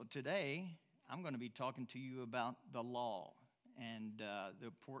today, I'm going to be talking to you about the law and the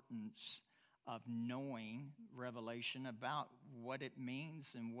importance of knowing revelation about what it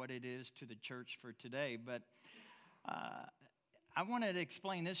means and what it is to the church for today. But I wanted to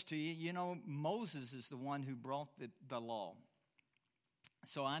explain this to you. You know, Moses is the one who brought the law.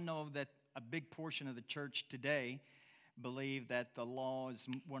 So I know that a big portion of the church today believe that the law is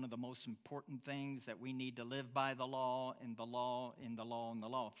one of the most important things, that we need to live by the law and the law and the law and the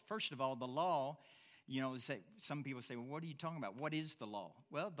law. First of all, the law, some people say, well, what are you talking about? What is the law?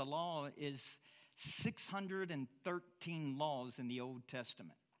 Well, the law is 613 laws in the Old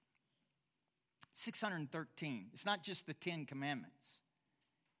Testament. 613. It's not just the 10 Commandments.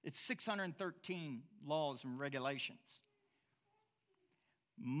 It's 613 laws and regulations.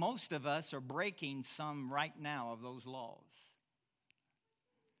 Most of us are breaking some right now of those laws.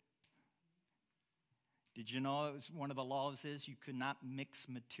 Did you know one of the laws is you could not mix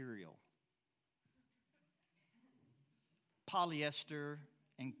material? Polyester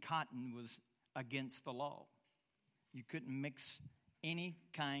and cotton was against the law. You couldn't mix any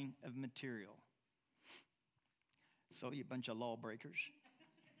kind of material. So you bunch of lawbreakers.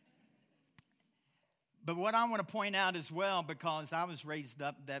 But what I want to point out as well, because I was raised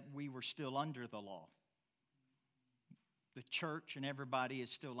up that we were still under the law. The church and everybody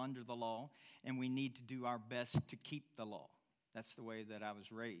is still under the law, and we need to do our best to keep the law. That's the way that I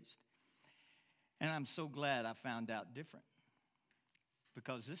was raised. And I'm so glad I found out different,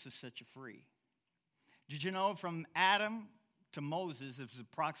 because this is such a free. Did you know from Adam to Moses, it was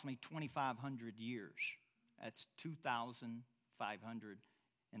approximately 2,500 years. That's 2,500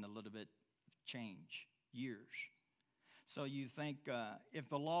 and a little bit change years. So you think, if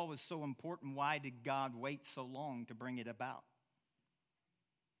the law was so important, why did God wait so long to bring it about?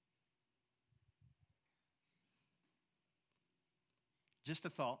 Just a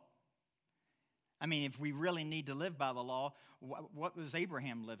thought. I mean, if we really need to live by the law, what was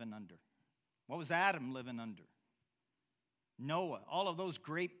Abraham living under? What was Adam living under? Noah, all of those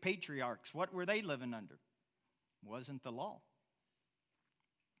great patriarchs, what were they living under? Wasn't the law.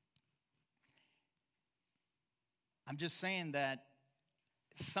 I'm just saying that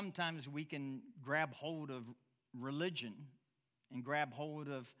sometimes we can grab hold of religion and grab hold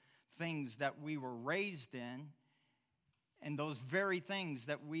of things that we were raised in, and those very things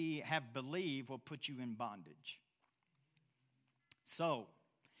that we have believed will put you in bondage. So,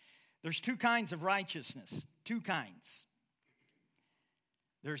 there's two kinds of righteousness. Two kinds.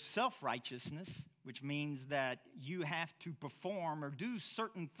 There's self-righteousness, which means that you have to perform or do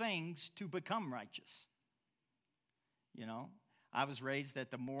certain things to become righteous. You know, I was raised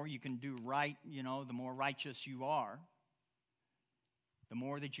that the more you can do right, the more righteous you are. The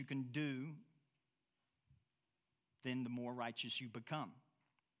more that you can do, then the more righteous you become.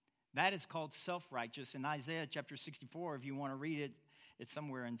 That is called self-righteous. In Isaiah chapter 64, if you want to read it, it's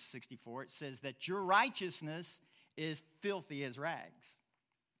somewhere in 64. It says that your righteousness is filthy as rags.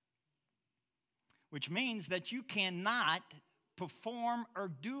 Which means that you cannot perform or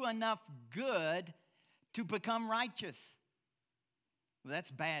do enough good to become righteous. Well,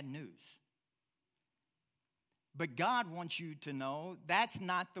 that's bad news. But God wants you to know that's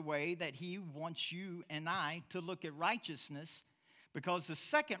not the way that He wants you and I to look at righteousness, because the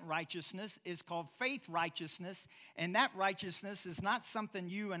second righteousness is called faith righteousness, and that righteousness is not something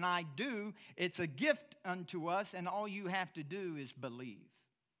you and I do. It's a gift unto us, and all you have to do is believe.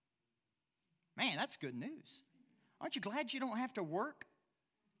 Man, that's good news. Aren't you glad you don't have to work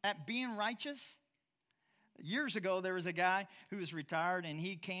at being righteous? Years ago, there was a guy who was retired, and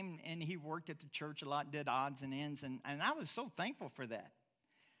he came and he worked at the church a lot, did odds and ends, and I was so thankful for that.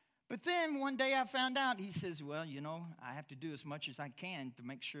 But then one day I found out, he says, well, I have to do as much as I can to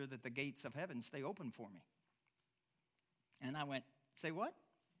make sure that the gates of heaven stay open for me. And I went, say what?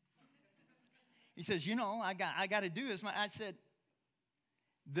 He says, I got to do as much. I said,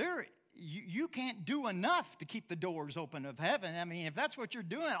 you can't do enough to keep the doors open of heaven. I mean, if that's what you're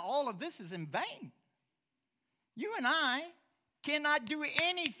doing, all of this is in vain. You and I cannot do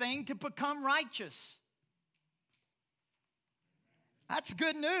anything to become righteous. That's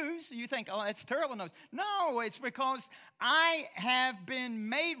good news. You think, oh, that's terrible news. No, it's because I have been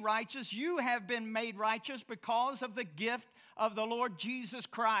made righteous. You have been made righteous because of the gift of the Lord Jesus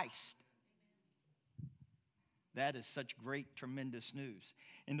Christ. That is such great, tremendous news.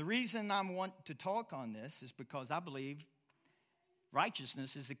 And the reason I want to talk on this is because I believe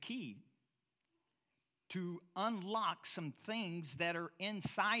righteousness is a key to unlock some things that are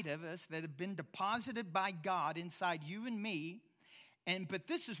inside of us that have been deposited by God inside you and me. But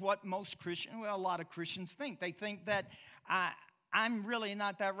this is what most Christians, a lot of Christians think. They think that I'm really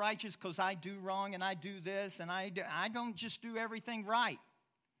not that righteous because I do wrong and I do this and I don't just do everything right.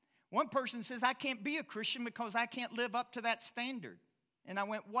 One person says, I can't be a Christian because I can't live up to that standard. And I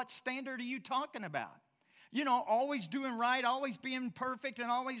went, what standard are you talking about? You know, always doing right, always being perfect, and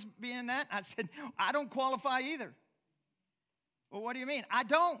always being that. I said, I don't qualify either. Well, what do you mean? I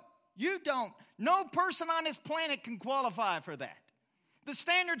don't. You don't. No person on this planet can qualify for that. The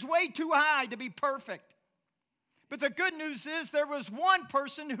standard's way too high to be perfect. But the good news is there was one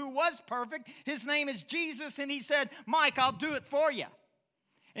person who was perfect. His name is Jesus, and he said, Mike, I'll do it for you.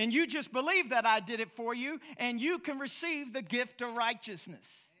 And you just believe that I did it for you, and you can receive the gift of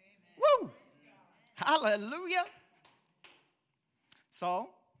righteousness. Amen. Woo! Hallelujah. So,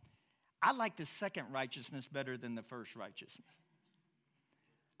 I like the second righteousness better than the first righteousness.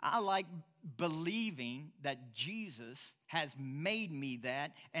 I like believing that Jesus has made me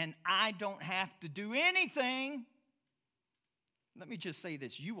that, and I don't have to do anything. Let me just say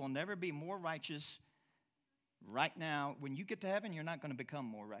this. You will never be more righteous right now. When you get to heaven, you're not going to become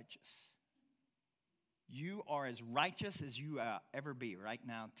more righteous. You are as righteous as you ever be right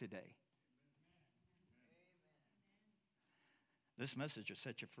now today. This message will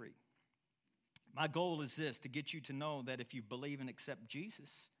set you free. My goal is this, to get you to know that if you believe and accept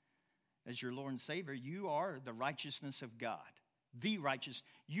Jesus as your Lord and Savior, you are the righteousness of God. The righteous.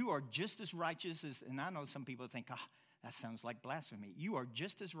 You are just as righteous as, and I know some people think, that sounds like blasphemy. You are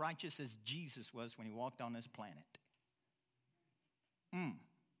just as righteous as Jesus was when he walked on this planet.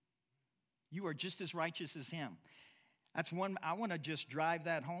 You are just as righteous as him. That's one, I want to just drive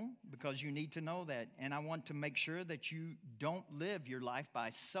that home because you need to know that. And I want to make sure that you don't live your life by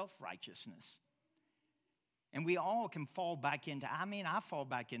self-righteousness. And we all can fall back into, I fall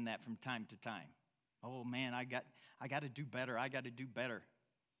back in that from time to time. Oh man, I got to do better. I got to do better.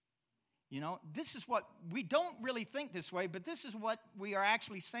 You know, this is what, we don't really think this way, but this is what we are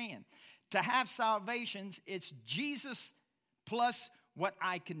actually saying. To have salvation, it's Jesus plus what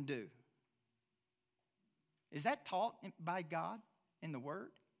I can do. Is that taught by God in the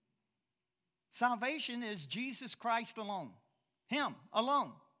Word? Salvation is Jesus Christ alone. Him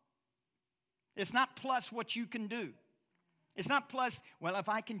alone. It's not plus what you can do. It's not plus, well, if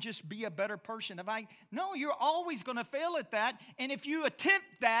I can just be a better person. No, you're always going to fail at that. And if you attempt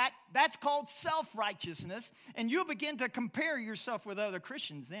that, that's called self-righteousness. And you'll begin to compare yourself with other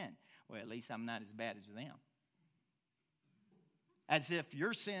Christians then. Well, at least I'm not as bad as them. As if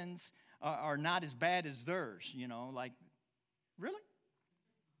your sins are not as bad as theirs, you know, like, really?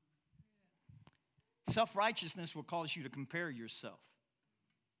 Self-righteousness will cause you to compare yourself.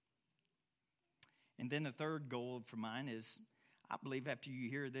 And then the third goal for mine is, I believe after you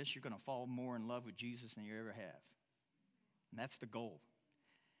hear this, you're going to fall more in love with Jesus than you ever have. And that's the goal.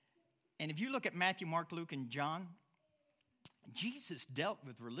 And if you look at Matthew, Mark, Luke, and John, Jesus dealt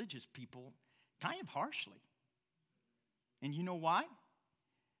with religious people kind of harshly. And you know why?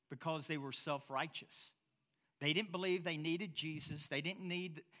 Because they were self-righteous. They didn't believe they needed Jesus. They didn't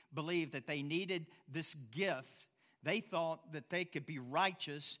believe that they needed this gift. They thought that they could be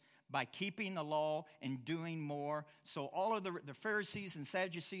righteous by keeping the law and doing more. So all of the Pharisees and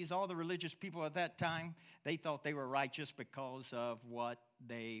Sadducees, all the religious people at that time, they thought they were righteous because of what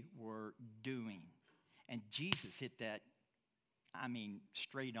they were doing. And Jesus hit that,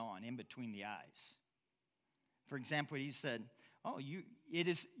 straight on, in between the eyes. For example, he said,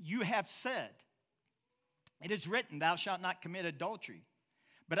 you have said, it is written, thou shalt not commit adultery.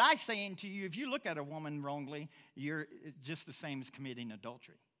 But I say unto you, if you look at a woman wrongly, you're just the same as committing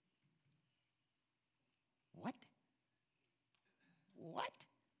adultery. What?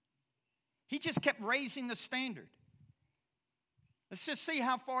 He just kept raising the standard. Let's just see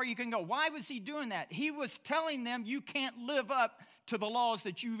how far you can go. Why was he doing that? He was telling them you can't live up to the laws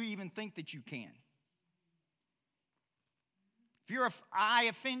that you even think that you can. If your eye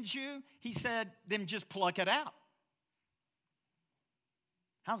offends you, he said, then just pluck it out.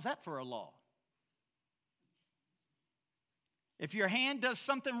 How's that for a law? If your hand does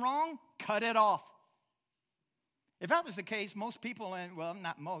something wrong, cut it off. If that was the case, most people,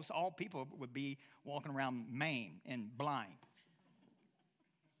 not most, all people would be walking around maimed and blind.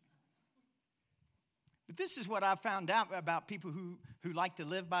 But this is what I found out about people who like to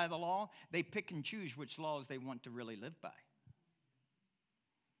live by the law. They pick and choose which laws they want to really live by.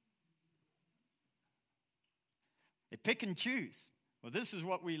 They pick and choose. Well, this is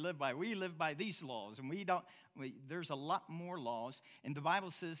what we live by. We live by these laws, and there's a lot more laws. And the Bible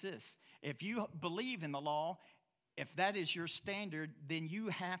says this, if you believe in the law, if that is your standard, then you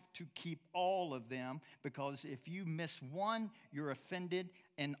have to keep all of them, because if you miss one, you're offended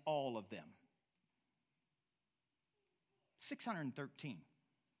in all of them. 613.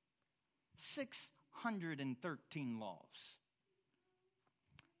 613 laws.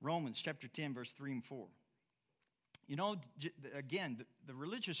 Romans chapter 10, verse 3 and 4. You know, again, the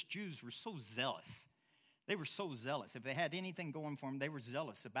religious Jews were so zealous. They were so zealous. If they had anything going for them, they were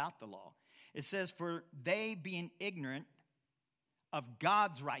zealous about the law. It says, for they being ignorant of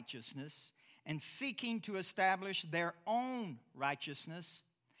God's righteousness and seeking to establish their own righteousness,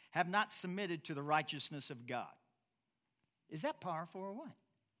 have not submitted to the righteousness of God. Is that powerful or what?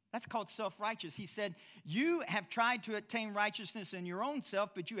 That's called self-righteous. He said, you have tried to attain righteousness in your own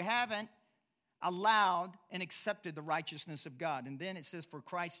self, but you haven't allowed and accepted the righteousness of God. And then it says, for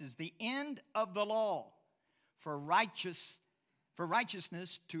Christ is the end of the law for righteousness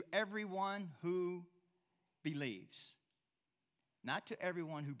to everyone who believes. Not to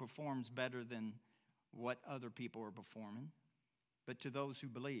everyone who performs better than what other people are performing, but to those who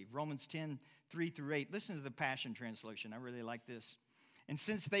believe. Romans 10, 3 through 8. Listen to the Passion Translation. I really like this. And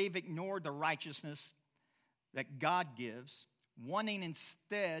since they've ignored the righteousness that God gives, wanting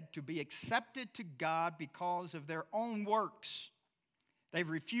instead to be accepted to God because of their own works, they've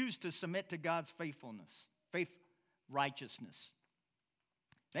refused to submit to God's righteousness.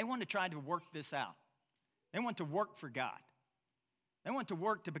 They want to try to work this out. They want to work for God. They want to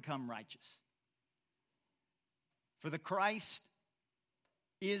work to become righteous. For the Christ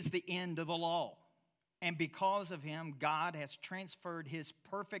is the end of the law. And because of him, God has transferred his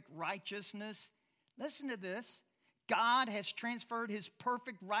perfect righteousness. Listen to this. God has transferred his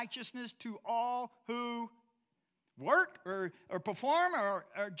perfect righteousness to all who work or perform or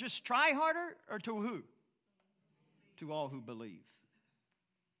just try harder, or to who? To all who believe.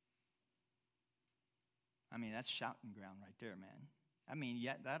 I mean, that's shouting ground right there, man. I mean,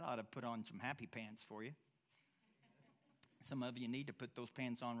 yeah, that ought to put on some happy pants for you. Some of you need to put those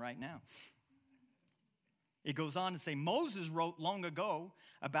pants on right now. It goes on to say, Moses wrote long ago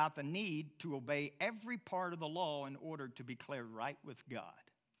about the need to obey every part of the law in order to be declared right with God.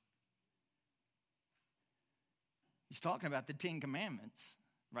 He's talking about the 10 Commandments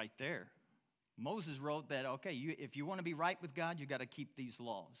right there. Moses wrote that, okay, if you want to be right with God, you got to keep these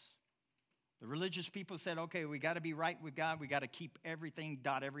laws. The religious people said, okay, we got to be right with God. We got to keep everything,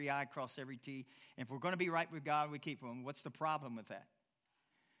 dot every I, cross every T. And if we're going to be right with God, we keep them. What's the problem with that?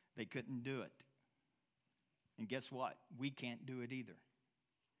 They couldn't do it. And guess what? We can't do it either.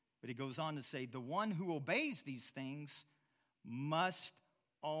 But he goes on to say, the one who obeys these things must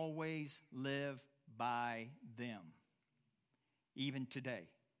always live by them, even today.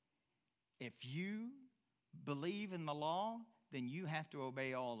 If you believe in the law, then you have to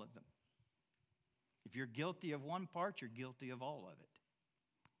obey all of them. If you're guilty of one part, you're guilty of all of it.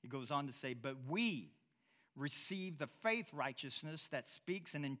 He goes on to say, but we receive the faith righteousness that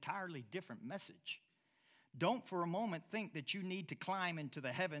speaks an entirely different message. Don't for a moment think that you need to climb into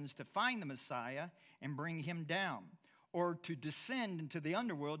the heavens to find the Messiah and bring him down, or to descend into the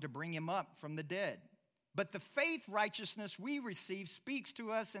underworld to bring him up from the dead. But the faith righteousness we receive speaks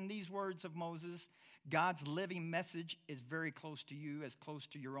to us in these words of Moses. God's living message is very close to you, as close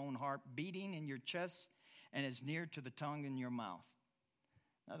to your own heart, beating in your chest, and as near to the tongue in your mouth.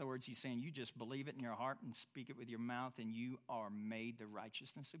 In other words, he's saying you just believe it in your heart and speak it with your mouth, and you are made the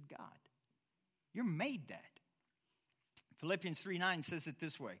righteousness of God. You're made that. Philippians 3:9 says it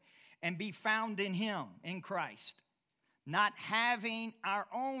this way, and be found in him, in Christ, not having our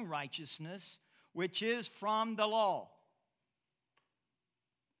own righteousness, which is from the law.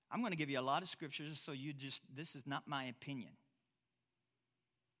 I'm going to give you a lot of scriptures, so this is not my opinion.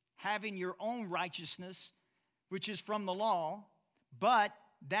 Having your own righteousness, which is from the law, but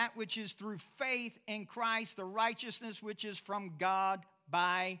that which is through faith in Christ, the righteousness which is from God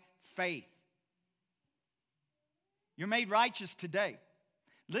by faith. You're made righteous today.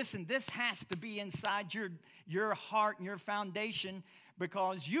 Listen, this has to be inside your heart and your foundation,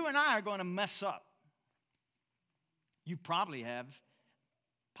 because you and I are going to mess up. You probably have,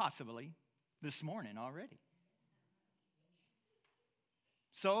 possibly, this morning already.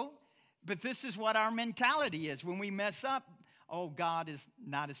 So, but this is what our mentality is. When we mess up, oh, God is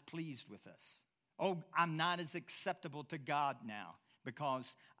not as pleased with us. Oh, I'm not as acceptable to God now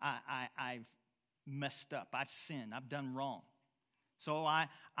because I've messed up. I've sinned. I've done wrong. So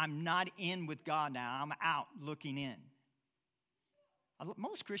I'm not in with God now. I'm out looking in.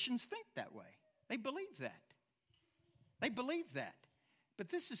 Most Christians think that way. They believe that. They believe that. But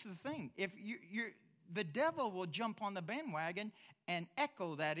this is the thing. If the devil will jump on the bandwagon and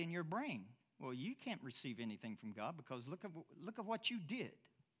echo that in your brain. Well, you can't receive anything from God because look at what you did.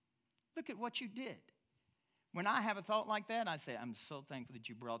 Look at what you did. When I have a thought like that, I say, I'm so thankful that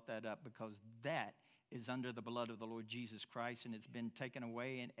you brought that up, because that is under the blood of the Lord Jesus Christ, and it's been taken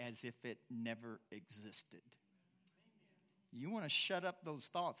away and as if it never existed. You want to shut up those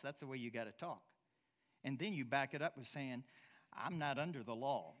thoughts. That's the way you got to talk. And then you back it up with saying, I'm not under the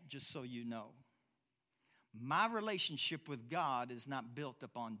law, just so you know. My relationship with God is not built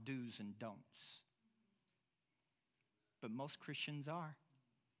upon do's and don'ts. But most Christians are.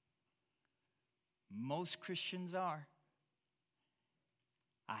 Most Christians are.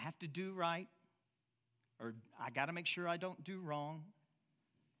 I have to do right, or I got to make sure I don't do wrong.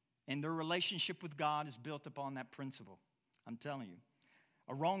 And their relationship with God is built upon that principle. I'm telling you.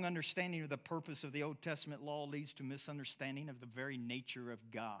 A wrong understanding of the purpose of the Old Testament law leads to misunderstanding of the very nature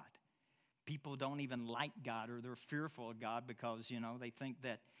of God. People don't even like God, or they're fearful of God because, they think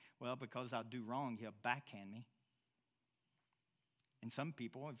that, well, because I'll do wrong, he'll backhand me. And some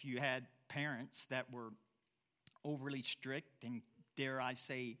people, if you had parents that were overly strict and, dare I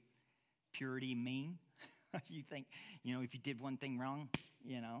say, purity mean, you think, if you did one thing wrong,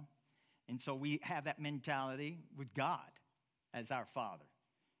 And so we have that mentality with God as our Father.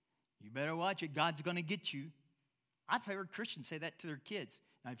 You better watch it. God's going to get you. I've heard Christians say that to their kids.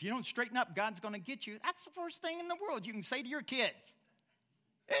 Now, if you don't straighten up, God's going to get you. That's the worst thing in the world you can say to your kids.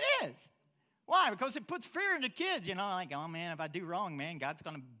 It is. Why? Because it puts fear into kids. Like, oh, man, if I do wrong, man, God's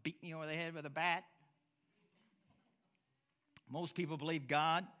going to beat me over the head with a bat. Most people believe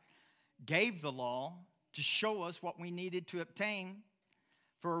God gave the law to show us what we needed to obtain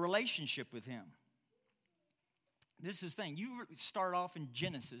for a relationship with him. This is the thing. You start off in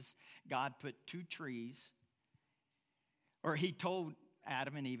Genesis. God put two trees, or he told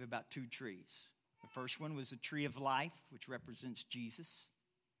Adam and Eve about two trees. The first one was the tree of life, which represents Jesus.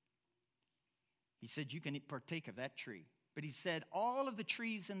 He said you can partake of that tree. But he said all of the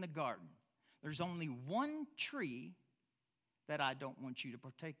trees in the garden, there's only one tree that I don't want you to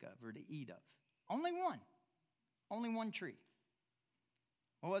partake of or to eat of. Only one. Only one tree.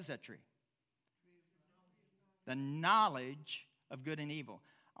 What was that tree? The knowledge of good and evil.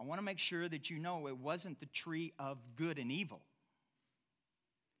 I want to make sure that you know it wasn't the tree of good and evil.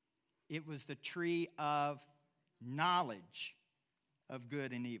 It was the tree of knowledge of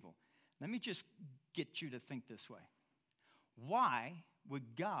good and evil. Let me just get you to think this way. Why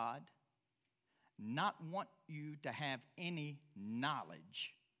would God not want you to have any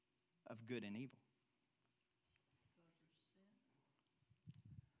knowledge of good and evil?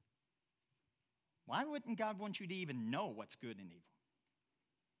 Why wouldn't God want you to even know what's good and evil?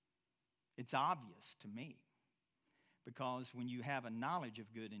 It's obvious to me. Because when you have a knowledge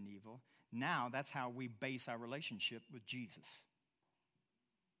of good and evil, now that's how we base our relationship with Jesus.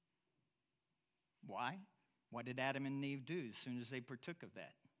 Why? What did Adam and Eve do as soon as they partook of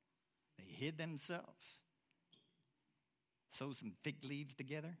that? They hid themselves. Sewed some fig leaves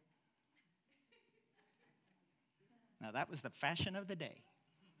together. Now that was the fashion of the day.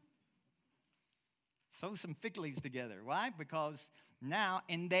 Sew some fig leaves together. Why? Because now,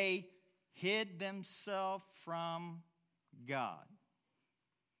 and they hid themselves from God.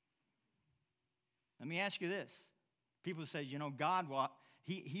 Let me ask you this. People say, God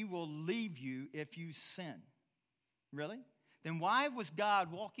he will leave you if you sin. Really? Then why was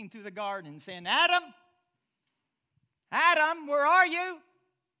God walking through the garden and saying, Adam, where are you?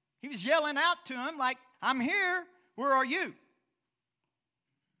 He was yelling out to him like, I'm here. Where are you?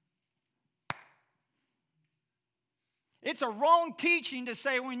 It's a wrong teaching to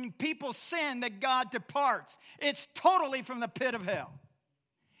say when people sin that God departs. It's totally from the pit of hell.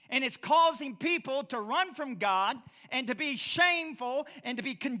 And it's causing people to run from God and to be shameful and to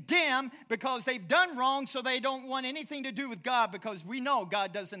be condemned because they've done wrong, so they don't want anything to do with God because we know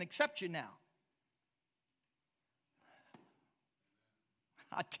God doesn't accept you now.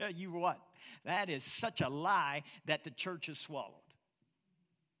 I tell you what, that is such a lie that the church has swallowed.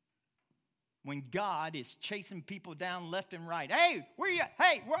 When God is chasing people down left and right. Hey, where are you?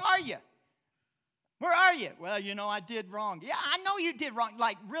 Hey, where are you? Where are you? Well, I did wrong. Yeah, I know you did wrong.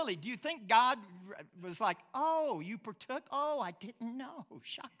 Like, really, do you think God was like, oh, you partook? Oh, I didn't know.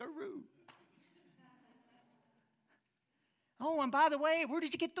 Shockaroo. Oh, and by the way, where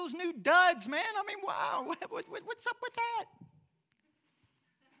did you get those new duds, man? I mean, wow. What's up with that?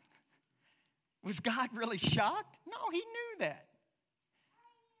 Was God really shocked? No, he knew that.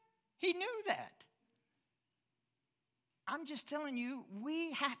 He knew that. I'm just telling you,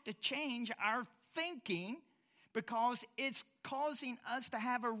 we have to change our thinking because it's causing us to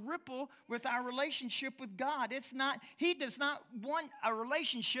have a ripple with our relationship with God. He does not want a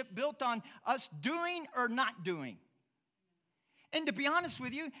relationship built on us doing or not doing. And to be honest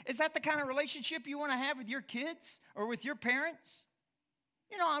with you, is that the kind of relationship you want to have with your kids or with your parents?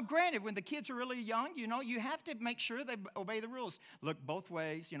 Granted, when the kids are really young, you have to make sure they obey the rules. Look both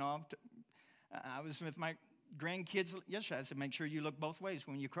ways. I was with my grandkids yesterday. I said, make sure you look both ways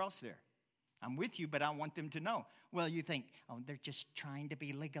when you cross there. I'm with you, but I want them to know. Well, you think, they're just trying to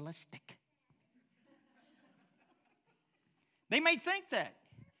be legalistic. They may think that.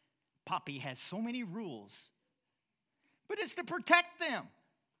 Poppy has so many rules. But it's to protect them.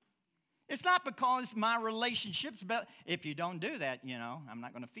 It's not because my relationship's better. If you don't do that, I'm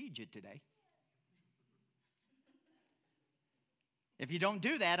not going to feed you today. If you don't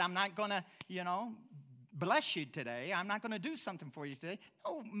do that, I'm not going to, bless you today. I'm not going to do something for you today.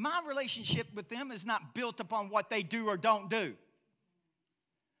 No, my relationship with them is not built upon what they do or don't do.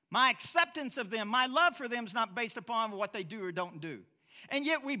 My acceptance of them, my love for them is not based upon what they do or don't do. And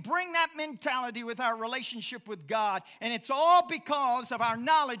yet we bring that mentality with our relationship with God. And it's all because of our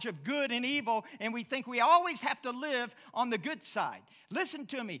knowledge of good and evil. And we think we always have to live on the good side. Listen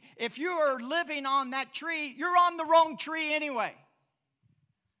to me. If you are living on that tree, you're on the wrong tree anyway.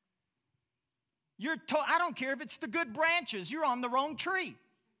 I don't care if it's the good branches. You're on the wrong tree.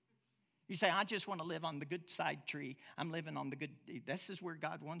 You say, I just want to live on the good side tree. I'm living on the good. This is where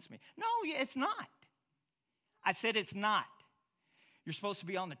God wants me. No, it's not. I said it's not. You're supposed to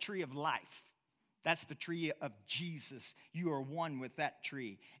be on the tree of life. That's the tree of Jesus. You are one with that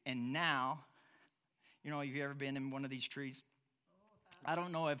tree. And now, have you ever been in one of these trees? I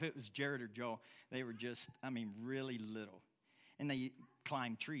don't know if it was Jared or Joe. They were just, really little. And they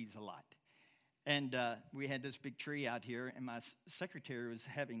climbed trees a lot. And we had this big tree out here, and my secretary was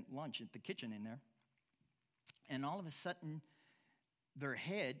having lunch at the kitchen in there. And all of a sudden, their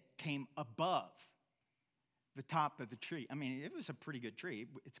head came above the top of the tree. It was a pretty good tree.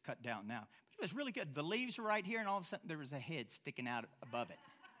 It's cut down now. But it was really good. The leaves were right here, and all of a sudden, there was a head sticking out above it.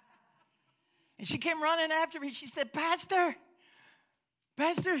 And she came running after me. She said, Pastor,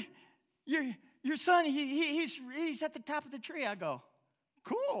 your son, he's at the top of the tree. I go,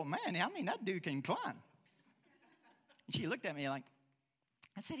 cool, man. That dude can climb. And she looked at me like,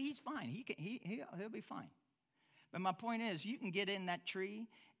 I said, he's fine. He'll be fine. But my point is, you can get in that tree,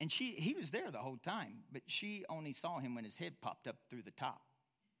 and he was there the whole time, but she only saw him when his head popped up through the top.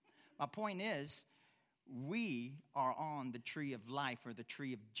 My point is, we are on the tree of life, or the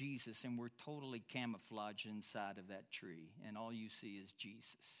tree of Jesus, and we're totally camouflaged inside of that tree, and all you see is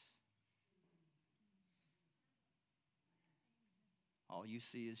Jesus. All you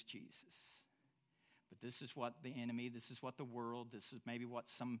see is Jesus. But this is what the enemy, this is what the world, this is maybe what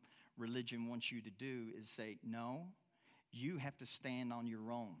some religion wants you to do, is say, no, you have to stand on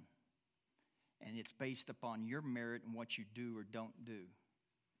your own. And it's based upon your merit and what you do or don't do.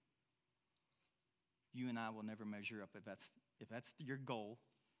 You and I will never measure up. If that's your goal,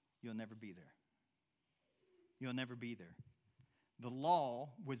 you'll never be there. You'll never be there. The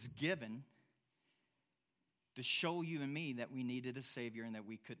law was given to show you and me that we needed a Savior and that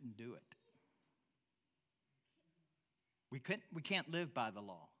we couldn't do it. We can't live by the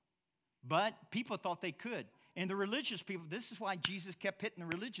law. But people thought they could. And the religious people, this is why Jesus kept hitting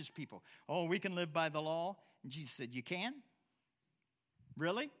the religious people. Oh, we can live by the law. And Jesus said, you can?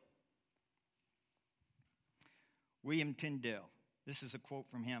 Really? William Tyndale, this is a quote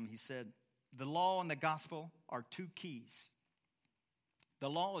from him. He said, the law and the gospel are two keys. The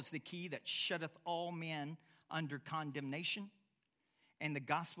law is the key that shutteth all men under condemnation, and the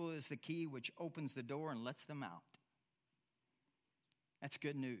gospel is the key which opens the door and lets them out. That's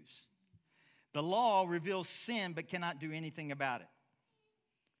good news. The law reveals sin but cannot do anything about it.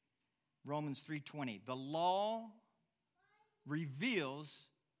 Romans 3:20. The law reveals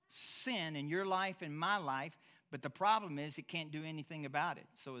sin in your life and my life, but the problem is it can't do anything about it.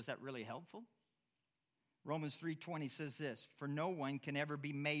 So is that really helpful? Romans 3:20 says this, for no one can ever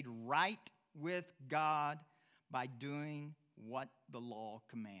be made right with God by doing what the law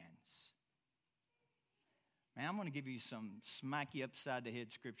commands. Man, I'm going to give you some smack you upside the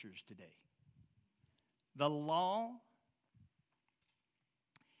head scriptures today. The law,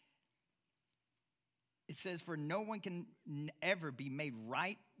 it says, for no one can ever be made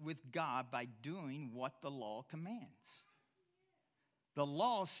right with God by doing what the law commands. The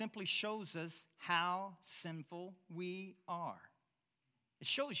law simply shows us how sinful we are. It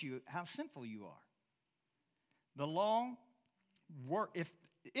shows you how sinful you are. The law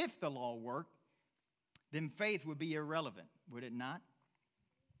if the law worked, then faith would be irrelevant, would it not?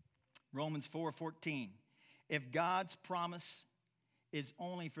 Romans 4:14. If God's promise is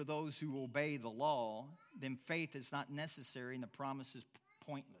only for those who obey the law, then faith is not necessary and the promise is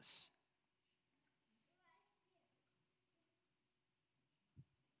pointless.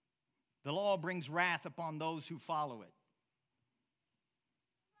 The law brings wrath upon those who follow it.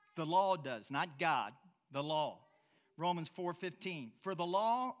 The law does, not God, the law. Romans 4:15. For the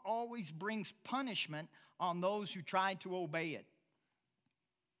law always brings punishment on those who try to obey it.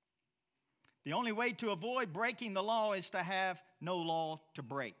 The only way to avoid breaking the law is to have no law to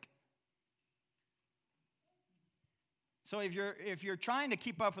break. So if you're trying to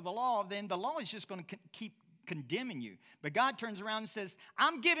keep up with the law, then the law is just going to keep condemning you. But God turns around and says,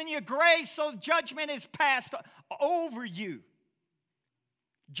 I'm giving you grace so judgment is passed over you.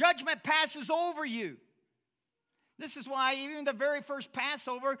 Judgment passes over you. This is why even the very first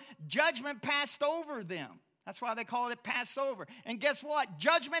Passover, judgment passed over them. That's why they call it Passover. And guess what?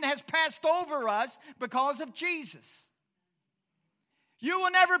 Judgment has passed over us because of Jesus. You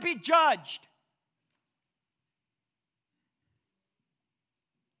will never be judged.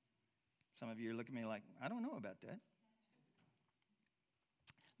 Some of you are looking at me like, I don't know about that.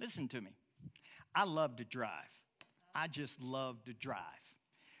 Listen to me. I love to drive. I just love to drive.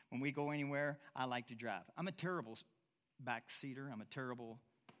 When we go anywhere, I like to drive. I'm a terrible backseater. I'm a terrible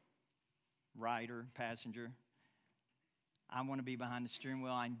rider, passenger. I want to be behind the steering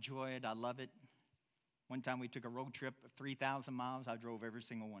wheel. I enjoy it. I love it. One time we took a road trip of 3,000 miles. I drove every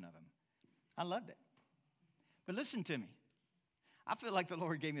single one of them. I loved it. But listen to me. I feel like the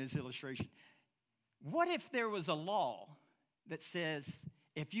Lord gave me this illustration. What if there was a law that says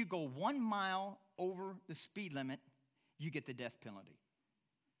if you go 1 mile over the speed limit, you get the death penalty?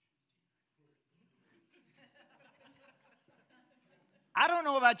 I don't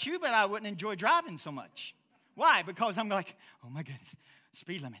know about you, but I wouldn't enjoy driving so much. Why? Because I'm like, oh my goodness,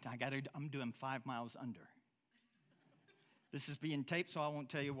 speed limit. I'm doing 5 miles under. This is being taped, so I won't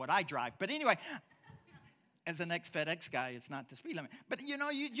tell you what I drive. But anyway, as an ex-FedEx guy, it's not the speed limit. But you know,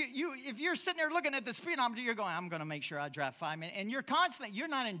 you if you're sitting there looking at the speedometer, you're going, I'm going to make sure I drive 5 minutes. And you're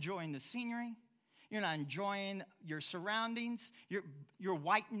not enjoying the scenery. You're not enjoying your surroundings. You're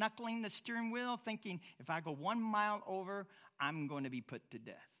white-knuckling the steering wheel, thinking, if I go 1 mile over, I'm going to be put to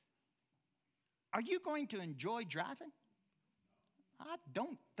death. Are you going to enjoy driving? I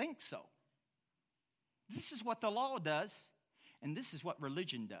don't think so. This is what the law does, and this is what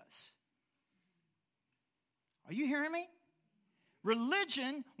religion does. Are you hearing me?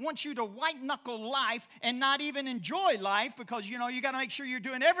 Religion wants you to white-knuckle life and not even enjoy life because, you got to make sure you're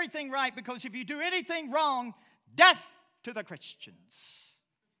doing everything right, because if you do anything wrong, death to the Christians.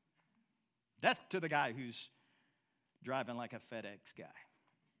 Death to the guy who's driving like a FedEx guy.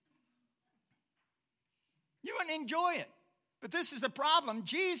 You wouldn't enjoy it. But this is a problem.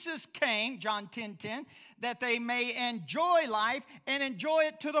 Jesus came, John 10:10, that they may enjoy life and enjoy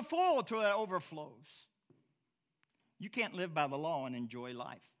it to the full, till it overflows. You can't live by the law and enjoy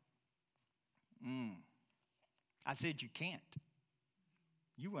life. I said you can't.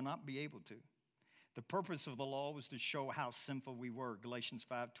 You will not be able to. The purpose of the law was to show how sinful we were, Galatians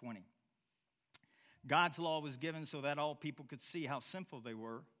 5:20. God's law was given so that all people could see how sinful they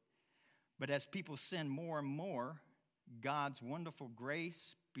were. But as people sinned more and more, God's wonderful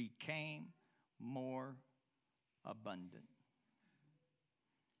grace became more abundant.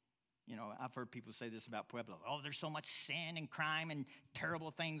 I've heard people say this about Pueblo. Oh, there's so much sin and crime and terrible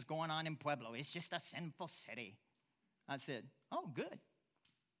things going on in Pueblo. It's just a sinful city. I said, oh, good.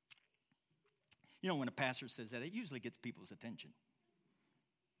 When a pastor says that, it usually gets people's attention.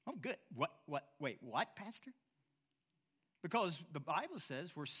 Oh, good. Wait, what, Pastor? Because the Bible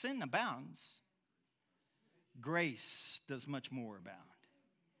says where sin abounds, grace does much more abound.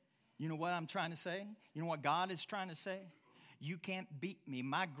 You know what I'm trying to say? You know what God is trying to say? You can't beat me.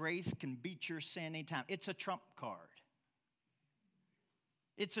 My grace can beat your sin anytime. It's a trump card.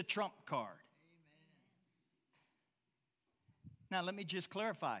 It's a trump card. Now, let me just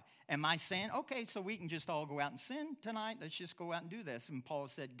clarify. Am I saying, okay, so we can just all go out and sin tonight? Let's just go out and do this. And Paul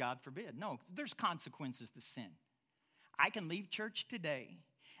said, God forbid. No, there's consequences to sin. I can leave church today,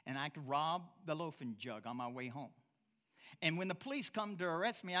 and I can rob the loafing jug on my way home. And when the police come to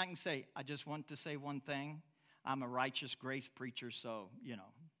arrest me, I can say, I just want to say one thing. I'm a righteous grace preacher, so,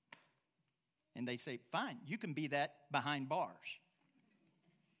 And they say, fine, you can be that behind bars.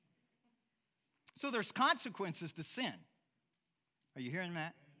 So there's consequences to sin. Are you hearing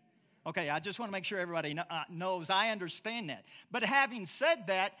that? Okay, I just want to make sure everybody knows I understand that. But having said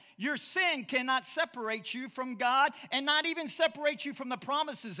that, your sin cannot separate you from God and not even separate you from the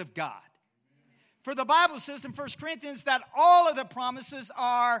promises of God. For the Bible says in 1 Corinthians that all of the promises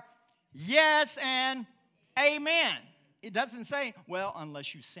are yes and amen. It doesn't say, well,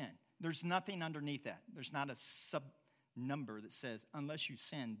 unless you sin. There's nothing underneath that. There's not a sub number that says, unless you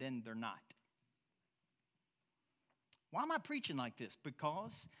sin, then they're not. Why am I preaching like this?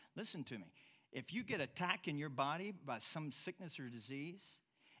 Because, listen to me, if you get attacked in your body by some sickness or disease,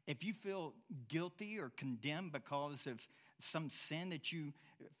 if you feel guilty or condemned because of some sin that you,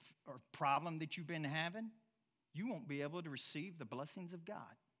 or problem that you've been having, you won't be able to receive the blessings of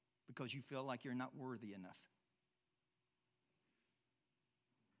God because you feel like you're not worthy enough.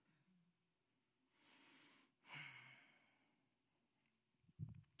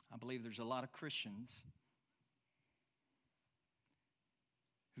 I believe there's a lot of Christians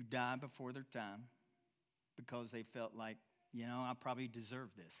who die before their time because they felt like, I probably deserve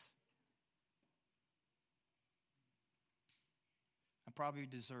this. I probably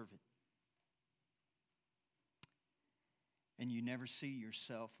deserve it. And you never see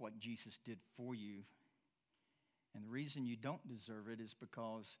yourself what Jesus did for you. And the reason you don't deserve it is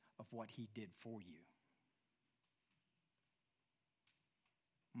because of what he did for you.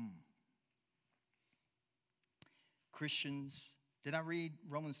 Christians, did I read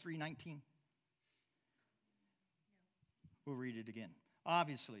Romans 3:19? We'll read it again.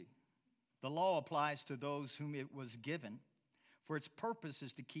 Obviously, the law applies to those whom it was given, for its purpose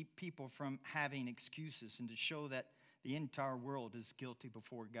is to keep people from having excuses and to show that the entire world is guilty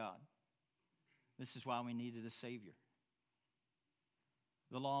before God. This is why we needed a Savior.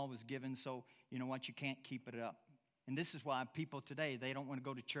 The law was given so, you can't keep it up. And this is why people today, they don't want to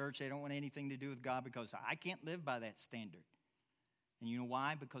go to church. They don't want anything to do with God because I can't live by that standard. And you know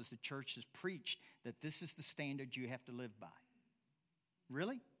why? Because the church has preached that this is the standard you have to live by.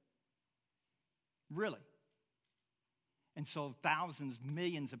 Really? Really? And so thousands,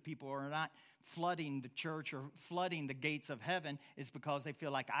 millions of people are not flooding the church or flooding the gates of heaven is because they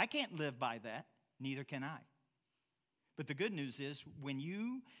feel like I can't live by that. Neither can I. But the good news is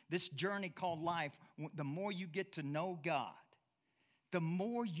this journey called life, the more you get to know God, the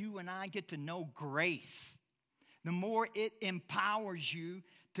more you and I get to know grace, the more it empowers you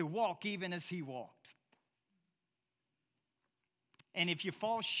to walk even as he walked. And if you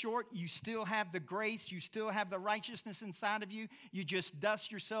fall short, you still have the grace, you still have the righteousness inside of you. You just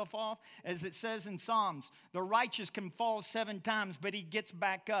dust yourself off. As it says in Psalms, the righteous can fall 7 times, but he gets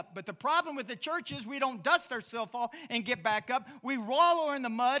back up. But the problem with the church is we don't dust ourselves off and get back up. We wallow in the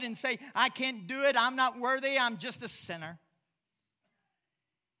mud and say, I can't do it, I'm not worthy, I'm just a sinner.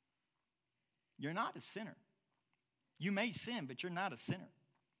 You're not a sinner. You may sin, but you're not a sinner.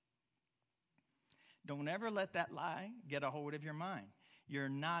 Don't ever let that lie get a hold of your mind. You're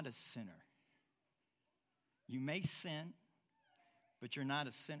not a sinner. You may sin, but you're not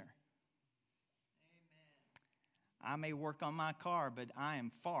a sinner. Amen. I may work on my car, but I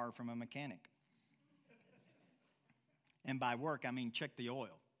am far from a mechanic. And by work, I mean check the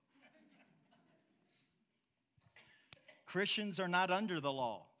oil. Christians are not under the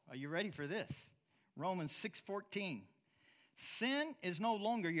law. Are you ready for this? Romans 6:14. Sin is no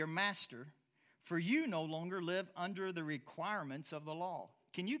longer your master, for you no longer live under the requirements of the law.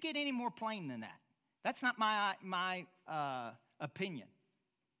 Can you get any more plain than that? That's not my opinion.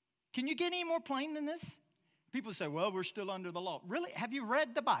 Can you get any more plain than this? People say, well, we're still under the law. Really? Have you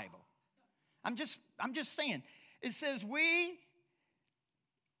read the Bible? I'm just saying. It says we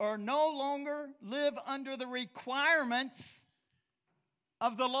are no longer live under the requirements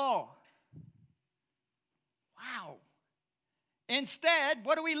of the law. Wow. Instead,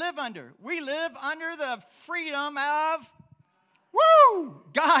 what do we live under? We live under the freedom of,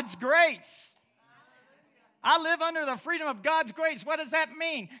 God's grace. I live under the freedom of God's grace. What does that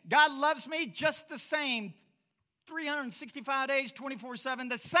mean? God loves me just the same. 365 days, 24/7,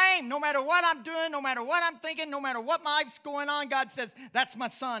 the same. No matter what I'm doing, no matter what I'm thinking, no matter what my life's going on, God says, that's my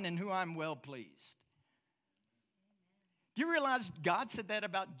son in whom I'm well pleased. Do you realize God said that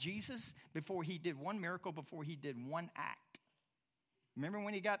about Jesus before he did one miracle, before he did one act? Remember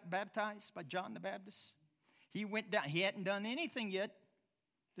when he got baptized by John the Baptist? He went down. He hadn't done anything yet.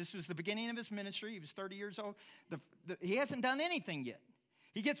 This was the beginning of his ministry. He was 30 years old. He hasn't done anything yet.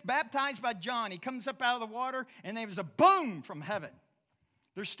 He gets baptized by John. He comes up out of the water, and there was a boom from heaven.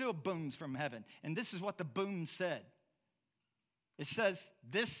 There's still booms from heaven. And this is what the boom said. It says,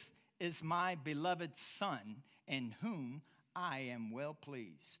 this is my beloved son, in whom I am well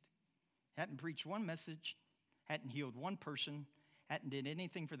pleased. Hadn't preached one message, hadn't healed one person, hadn't did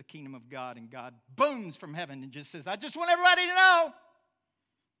anything for the kingdom of God, and God booms from heaven and just says, I just want everybody to know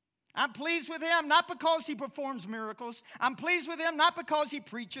I'm pleased with him, not because he performs miracles. I'm pleased with him, not because he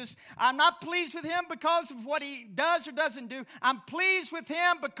preaches. I'm not pleased with him because of what he does or doesn't do. I'm pleased with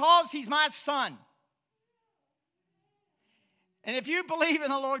him because he's my son. And if you believe in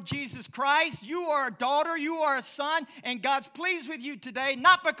the Lord Jesus Christ, you are a daughter, you are a son, and God's pleased with you today,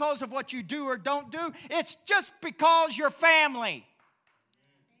 not because of what you do or don't do. It's just because you're family.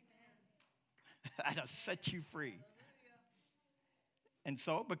 That'll set you free. And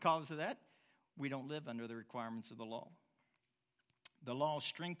so, because of that, we don't live under the requirements of the law. The law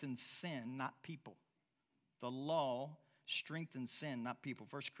strengthens sin, not people. The law strengthens sin, not people.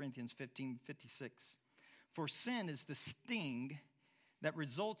 1 Corinthians 15:56. For sin is the sting that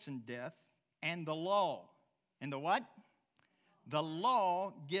results in death, and the law. And the what? The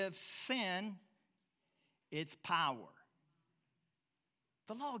law gives sin its power.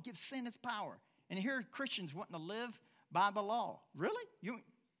 The law gives sin its power. And here are Christians wanting to live by the law. Really? You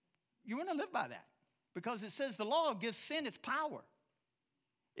want to live by that? Because it says the law gives sin its power.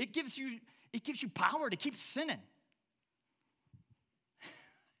 It gives you power to keep sinning.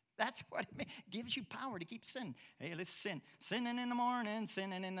 That's what it means. It gives you power to keep sinning. Hey, let's sin. Sinning in the morning,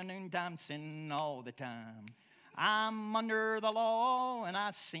 sinning in the noontime, sinning all the time. I'm under the law and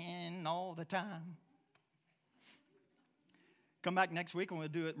I sin all the time. Come back next week and we'll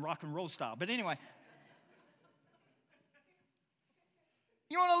do it in rock and roll style. But anyway,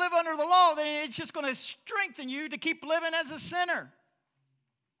 you want to live under the law, then it's just going to strengthen you to keep living as a sinner.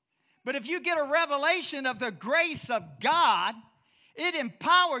 But if you get a revelation of the grace of God, it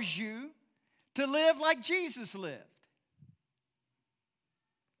empowers you to live like Jesus lived.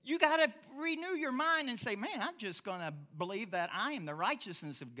 You got to renew your mind and say, man, I'm just going to believe that I am the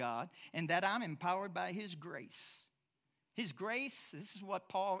righteousness of God and that I'm empowered by His grace. His grace, this is what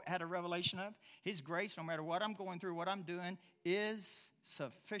Paul had a revelation of. His grace, no matter what I'm going through, what I'm doing, is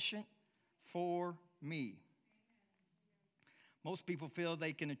sufficient for me. Most people feel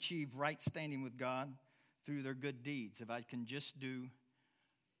they can achieve right standing with God through their good deeds. If I can just do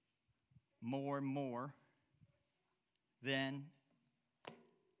more and more, then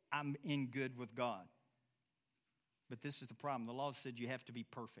I'm in good with God. But this is the problem. The law said you have to be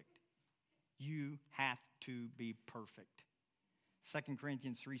perfect. You have to be perfect. 2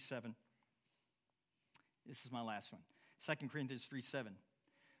 Corinthians 3:7. This is my last one. 2 Corinthians 3:7.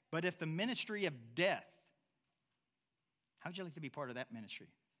 But if the ministry of death, how would you like to be part of that ministry?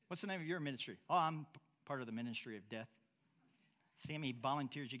 What's the name of your ministry? Oh, I'm part of the ministry of death. See how many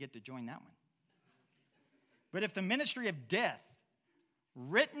volunteers you get to join that one. But if the ministry of death,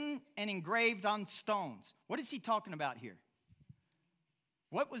 written and engraved on stones. What is he talking about here?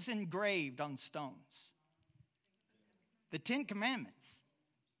 What was engraved on stones? The 10 Commandments.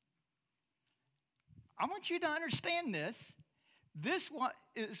 I want you to understand this. This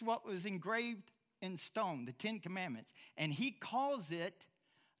is what was engraved in stone, the 10 Commandments. And he calls it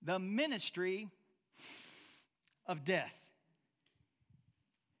the ministry of death.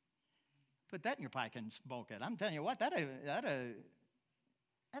 Put that in your pike and bulk it. I'm telling you what,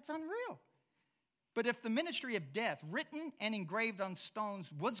 that's unreal. But if the ministry of death, written and engraved on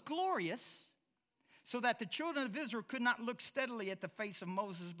stones, was glorious, so that the children of Israel could not look steadily at the face of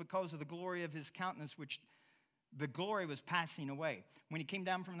Moses because of the glory of his countenance, which the glory was passing away. When he came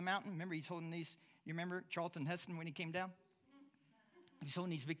down from the mountain, remember he's holding these, you remember Charlton Heston when he came down? He's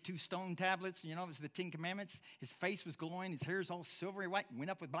holding these big 2 stone tablets, it was the 10 Commandments. His face was glowing, his hair's all silvery white.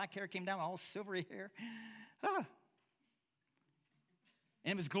 Went up with black hair, came down with all silvery hair.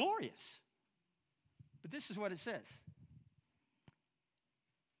 And it was glorious. But this is what it says.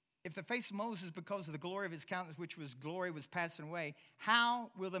 If the face of Moses, because of the glory of his countenance, which was glory, was passing away, how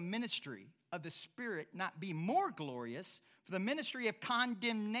will the ministry of the Spirit not be more glorious? For the ministry of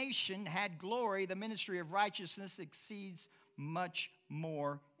condemnation had glory. The ministry of righteousness exceeds much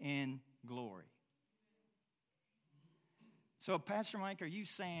more in glory. So, Pastor Mike, are you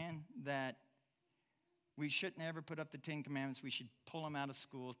saying that we shouldn't ever put up the 10 Commandments? We should pull them out of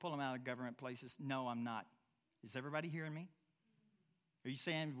schools, pull them out of government places? No, I'm not. Is everybody hearing me? Are you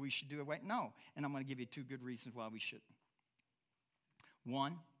saying we should do it away? No. And I'm going to give you 2 good reasons why we shouldn't.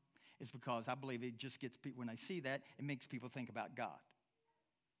 One is because I believe it just gets people, when I see that, it makes people think about God.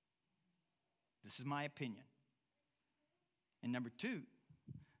 This is my opinion. And number 2,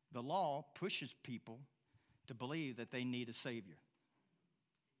 the law pushes people to believe that they need a Savior.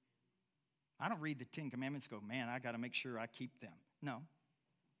 I don't read the 10 Commandments and go, man, I got to make sure I keep them. No.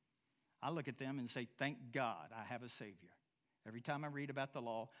 I look at them and say, thank God I have a Savior. Every time I read about the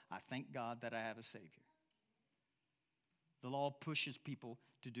law, I thank God that I have a Savior. The law pushes people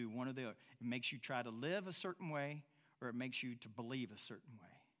to do one or the other. It makes you try to live a certain way, or it makes you to believe a certain way.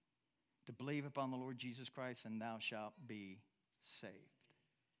 To believe upon the Lord Jesus Christ, and thou shalt be saved.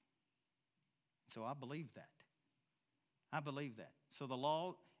 So I believe that. I believe that. So the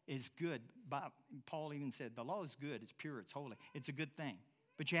law is good. Paul even said, the law is good, it's pure, it's holy. It's a good thing.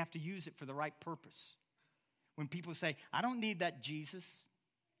 But you have to use it for the right purpose. When people say, I don't need that Jesus.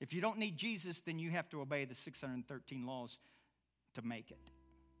 If you don't need Jesus, then you have to obey the 613 laws to make it.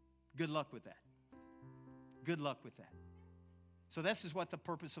 Good luck with that. Good luck with that. So this is what the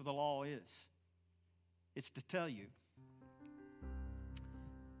purpose of the law is. It's to tell you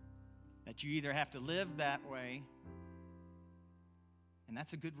that you either have to live that way, and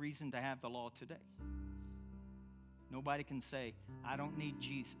that's a good reason to have the law today. Nobody can say, I don't need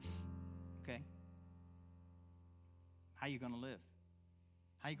Jesus, okay? How are you going to live?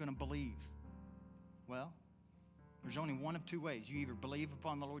 How are you going to believe? Well, there's only one of two ways. You either believe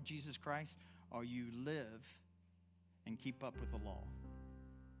upon the Lord Jesus Christ or you live and keep up with the law.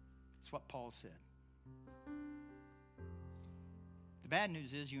 That's what Paul said. The bad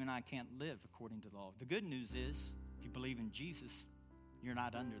news is you and I can't live according to the law. The good news is if you believe in Jesus, you're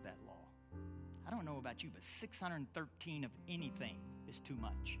not under that law. I don't know about you, but 613 of anything is too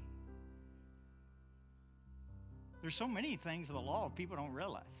much. There's so many things of the law people don't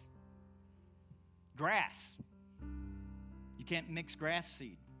realize. Grass. You can't mix grass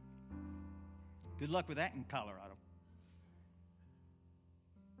seed. Good luck with that in Colorado.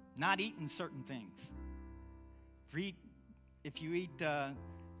 Not eating certain things. If you eat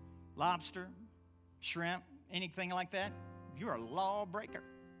lobster, shrimp, anything like that, you're a lawbreaker.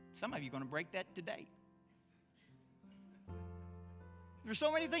 Some of you are going to break that today. There's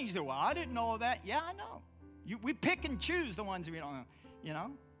so many things. You say, well, I didn't know that. Yeah, I know. We pick and choose the ones we don't know, you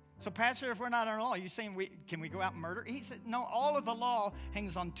know. So, Pastor, if we're not under law, you saying can we go out and murder? He said, no, all of the law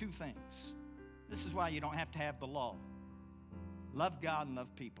hangs on two things. This is why you don't have to have the law. Love God and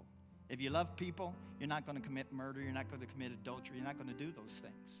love people. If you love people, you're not going to commit murder. You're not going to commit adultery. You're not going to do those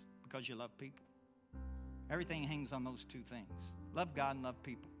things because you love people. Everything hangs on those two things. Love God and love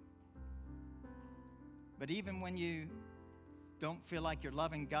people. But even when you don't feel like you're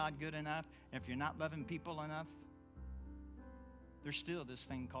loving God good enough, if you're not loving people enough, there's still this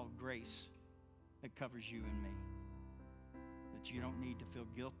thing called grace that covers you and me. That you don't need to feel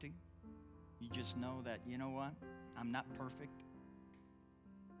guilty. You just know that, you know what? I'm not perfect,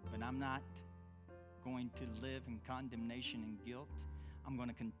 but I'm not going to live in condemnation and guilt. I'm going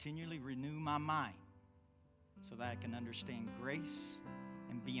to continually renew my mind so that I can understand grace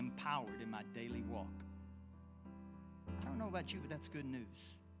and be empowered in my daily walk. I don't know about you, but that's good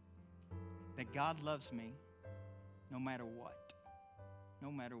news. That God loves me no matter what.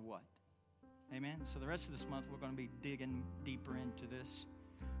 No matter what. Amen? So the rest of this month, we're going to be digging deeper into this.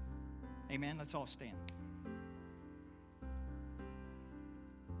 Amen? Let's all stand.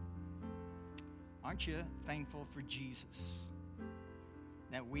 Aren't you thankful for Jesus?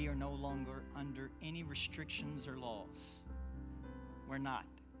 That we are no longer under any restrictions or laws. We're not.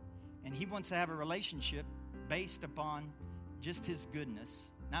 And He wants to have a relationship based upon just His goodness,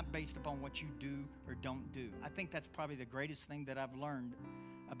 not based upon what you do or don't do. I think that's probably the greatest thing that I've learned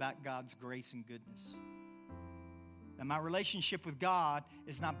about God's grace and goodness. And my relationship with God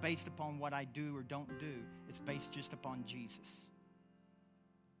is not based upon what I do or don't do. It's based just upon Jesus.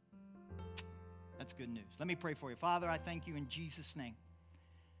 That's good news. Let me pray for you. Father, I thank you in Jesus' name.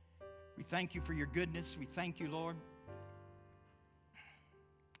 We thank you for your goodness. We thank you, Lord,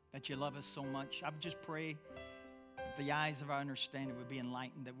 that you love us so much. I would just pray that the eyes of our understanding would be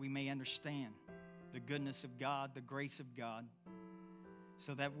enlightened, that we may understand the goodness of God, the grace of God,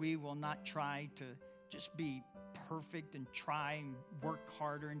 so that we will not try to just be perfect and try and work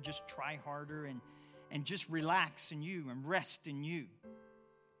harder and just try harder and just relax in you and rest in you.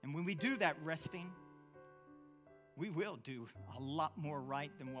 And when we do that resting, we will do a lot more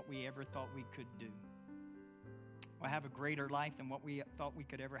right than what we ever thought we could do. We'll have a greater life than what we thought we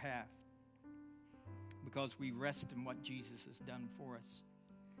could ever have because we rest in what Jesus has done for us.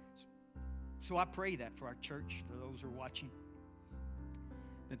 So I pray that for our church, for those who are watching,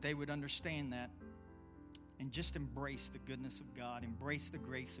 that they would understand that and just embrace the goodness of God, embrace the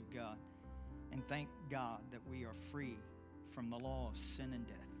grace of God, and thank God that we are free from the law of sin and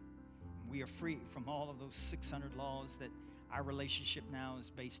death. We are free from all of those 600 laws, that our relationship now is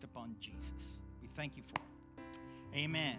based upon Jesus. We thank you for it. Amen.